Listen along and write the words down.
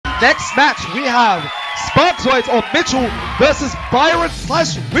next match, we have SPKZOIDX or Mitchell versus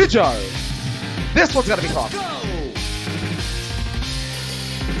Byron/WIDJO. This one's gonna be fun.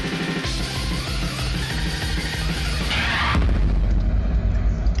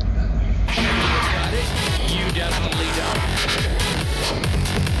 You definitely don't.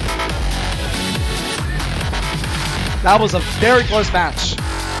 That was a very close match.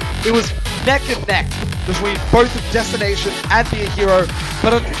 It was neck and neck between both Destination and Be a Hero,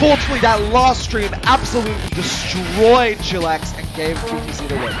 but unfortunately that last stream absolutely destroyed Chillax and gave QTC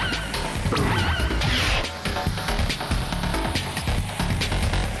the win.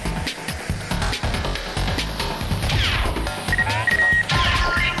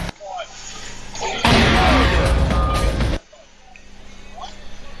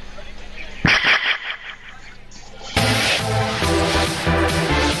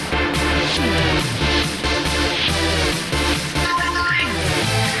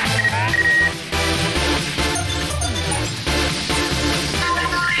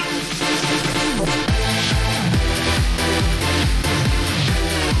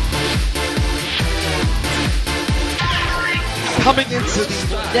 Coming into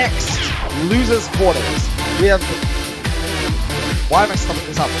the next losers quarters, we have. Why am I stuffing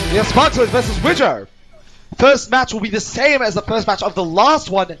this up? We have SPKZOIDX versus WIDJO. First match will be the same as the first match of the last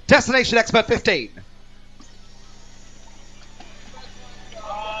one, Destination Expert 15.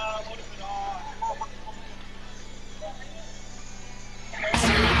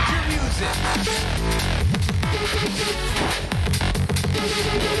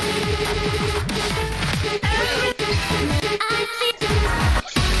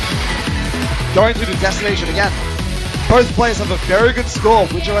 Going through the Destination again. Both players have a very good score.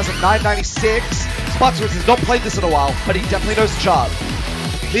 WIDJO has a 996. SPKZOIDX has not played this in a while, but he definitely knows the chart.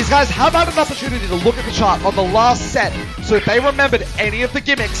 These guys have had an opportunity to look at the chart on the last set, so if they remembered any of the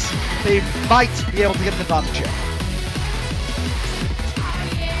gimmicks, they might be able to get an advantage here.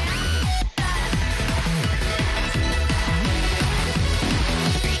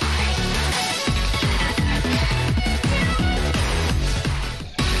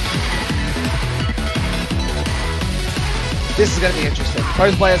 This is going to be interesting.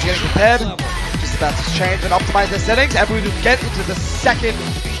 Both players are getting prepared, just about to change and optimize their settings, and we will get into the second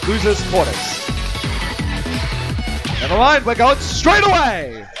losers quarters. Never mind, we're going straight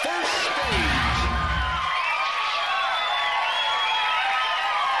away!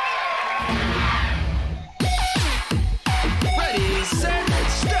 Ready, set,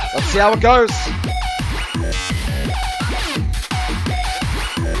 step. Let's see how it goes.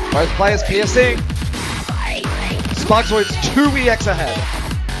 Both players piercing. SPKZOIDX 2EX ahead.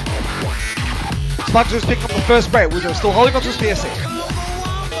 SPKZOIDX picked up the first break. WIDJO still holding on to his piercing.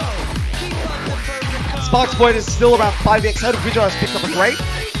 SPKZOIDX is still around 5EX ahead. WIDJO has picked up a great.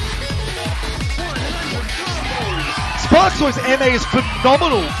 SPKZOIDX's MA is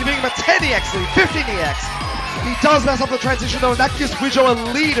phenomenal, giving him a 10EX lead, 15EX. He does mess up the transition though, and that gives WIDJO a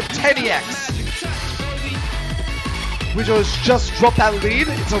lead of 10EX. WIDJO has just dropped that lead.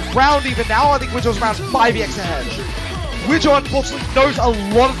 It's around even now. I think WIDJO's around 5EX ahead. WIDJO unfortunately knows a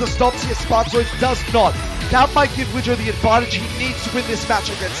lot of the stops here. SPKZOIDX does not. That might give WIDJO the advantage he needs to win this match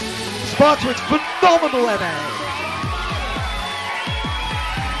against SPKZOIDX. Phenomenal MA.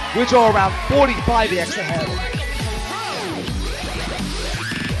 WIDJO around 45EX ahead.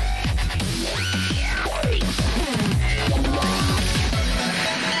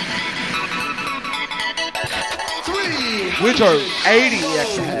 WIDJO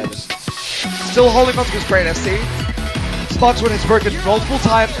 80EX ahead. Still holding on to his great SC. SPKZOIDX has broken multiple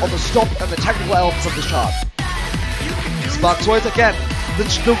times on the stop and the technical elements of this chart. SPKZOIDX again. The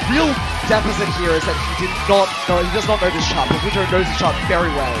real deficit here is that he does not know this chart, but WIDJO knows this chart very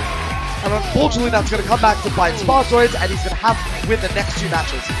well. And unfortunately that's going to come back to bite SPKZOIDX, and he's going to have to win the next two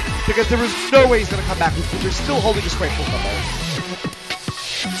matches. Because there is no way he's going to come back with WIDJO still holding his great full combo.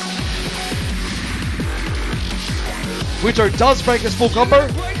 WIDJO does break his full combo,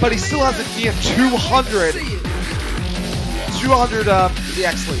 but he still has a near 200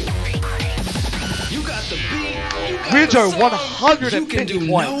 EX lead. WIDJO 150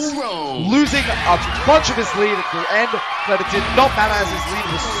 points, losing a bunch of his lead at the end, but it did not matter as his lead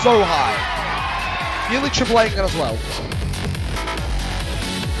was so high. Nearly triple-Aing it as well.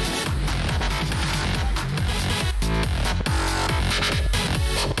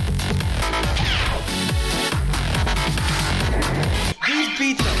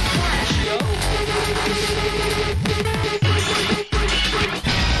 Beats a flash, yo.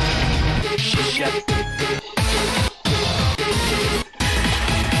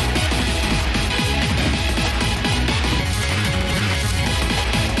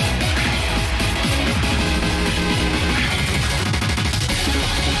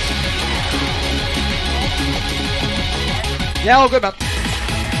 Yeah, all good, man.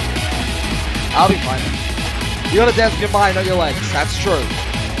 I'll be fine. You gotta dance with your mind, not your legs. That's true.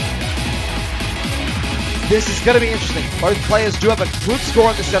 This is gonna be interesting. Both players do have a good score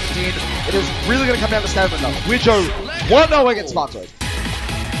on the 17. It is really gonna come down to stamina. WIDJO 1-0 against SPKZOID.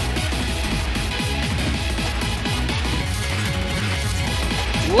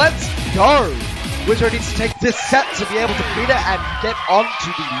 Let's go! WIDJO needs to take this set to be able to beat it and get on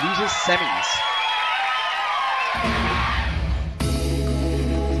to the losers semis.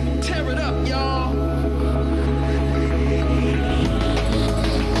 Tear it up, y'all.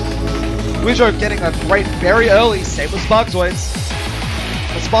 WIDJO getting a break very early, same with SPKZOID's.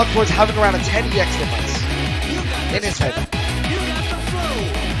 But SPKZOID's having around a 10 EX difference in his favor. You got the flow.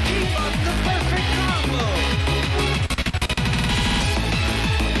 Keep up the perfect combo.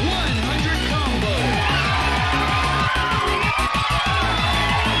 100 combo.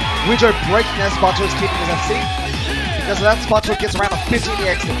 WIDJO breaking as SPKZOID's keeping his FC. Because of that, SPKZOID gets around a 15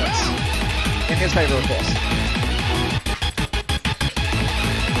 EX difference in his favor, of course.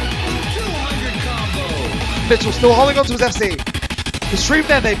 Mitchell still holding on to his FC. The stream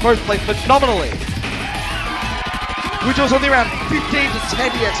there, they both play phenomenally. WIDJO's only around 15 to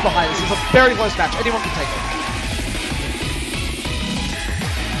 10 EX behind. This is a very close match. Anyone can take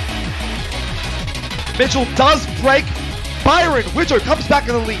it. Mitchell does break Byron. WIDJO comes back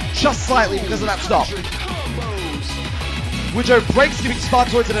in the lead just slightly because of that stop. WIDJO breaks, giving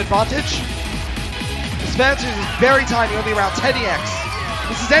SPKZOID an advantage. This advantage is very tiny, only around 10 EX.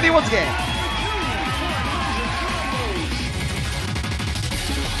 This is anyone's game.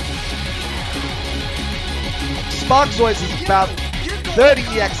 SPKZOID is about 30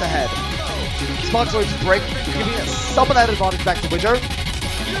 EX ahead. SPKZOID's break, giving some of that advantage back to WIDJO.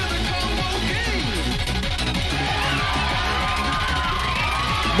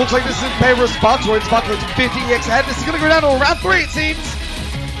 Looks like this is in favor of SPKZOID. SPKZOID's 50 EX ahead. This is going to go down to round 3, it seems.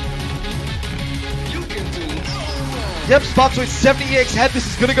 Yep, SPKZOID's 70 EX ahead. This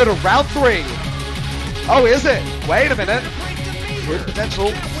is going to go to round 3. Oh, is it? Wait a minute. Good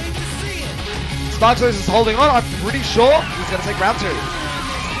potential. SPKZOID is holding on. I'm pretty sure he's going to take round 2.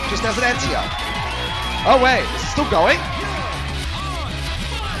 Just as an anti-up. Oh, wait. This is still going?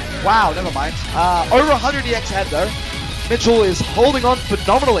 Wow, never mind. Over 100 EX ahead, though. Mitchell is holding on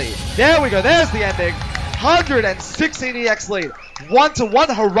phenomenally. There we go. There's the ending. 116 EX lead. 1-1.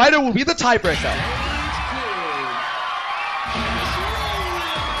 Horaito will be the tiebreaker.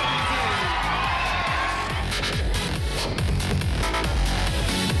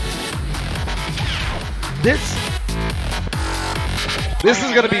 This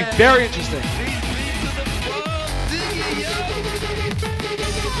is going to be very interesting.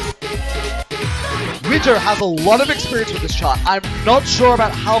 WIDJO has a lot of experience with this chart. I'm not sure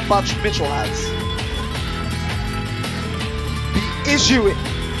about how much Mitchell has. The issue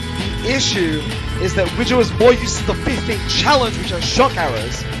is that WIDJO is more used to the 15 challenge, which are shock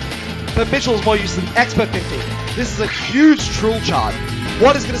arrows, but Mitchell is more used to the expert 15. This is a huge drill chart.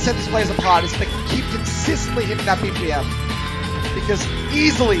 What is going to set these players apart is they keep consistently hitting that BPM. Because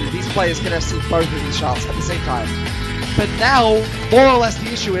easily these players can FC both of these shots at the same time. But now, more or less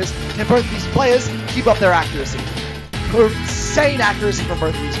the issue is, can both of these players keep up their accuracy? Insane accuracy from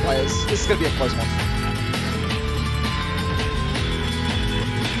both of these players. This is going to be a close one.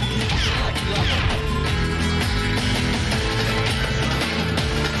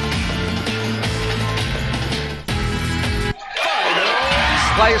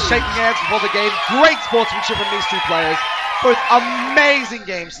 Players shaking hands before the game. Great sportsmanship from these two players. Both amazing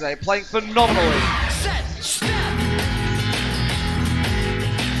games today, playing phenomenally. Set, step.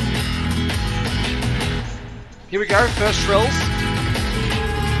 Here we go, first drills.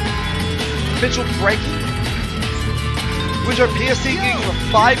 Mitchell breaking. WIDJO PSC getting a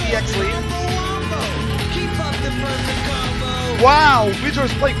 5 EX lead. Keep up the perfect combo. Wow, WIDJO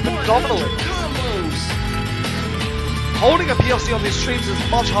is playing phenomenally. Combos. Holding a PLC on these streams is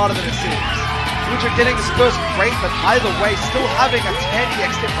much harder than it seems. WIDJO getting his first break, but either way, still having a 10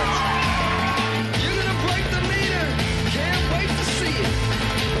 EX difference. You're gonna break the meter. Can't wait to see it.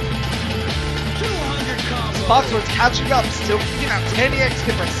 200 combo. SPKZOID's catching up, still keeping that 10 EX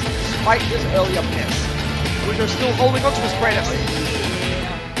difference despite his earlier miss. WIDJO still holding on to his great FC.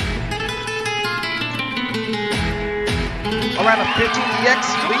 Around a 15 EX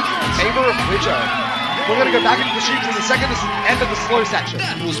lead in favor of WIDJO. We're going to go back into the streams in a second. This is the end of the slow section.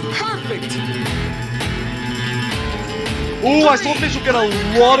 That was perfect. Ooh, I saw Mitchell get a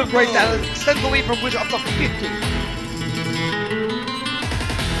lot of great damage. Extends the lead from WIDJO up to 50.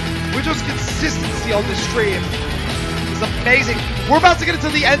 WIDJO's consistency on this stream is is amazing. We're about to get into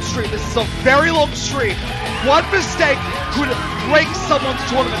the end stream. This is a very long stream. One mistake could break someone's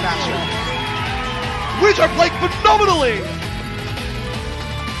tournament matchup. WIDJO playing phenomenally.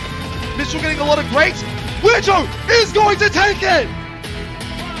 Mitchell getting a lot of greats. WIDJO is going to take it.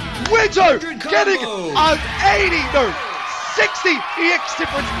 WIDJO getting an 60 EX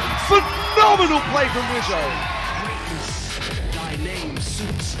difference. Phenomenal play from WIDJO.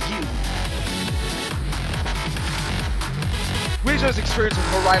 WIDJO's experience with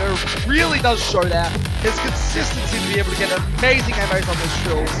Horizon really does show that. His consistency to be able to get amazing MOs on his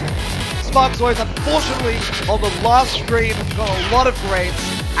drills. SPKZOIDX, unfortunately, on the last stream, got a lot of grades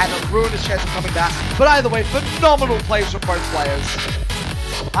and it ruined his chance of coming back. But either way, phenomenal plays from both players.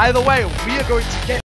 Either way, we are going to get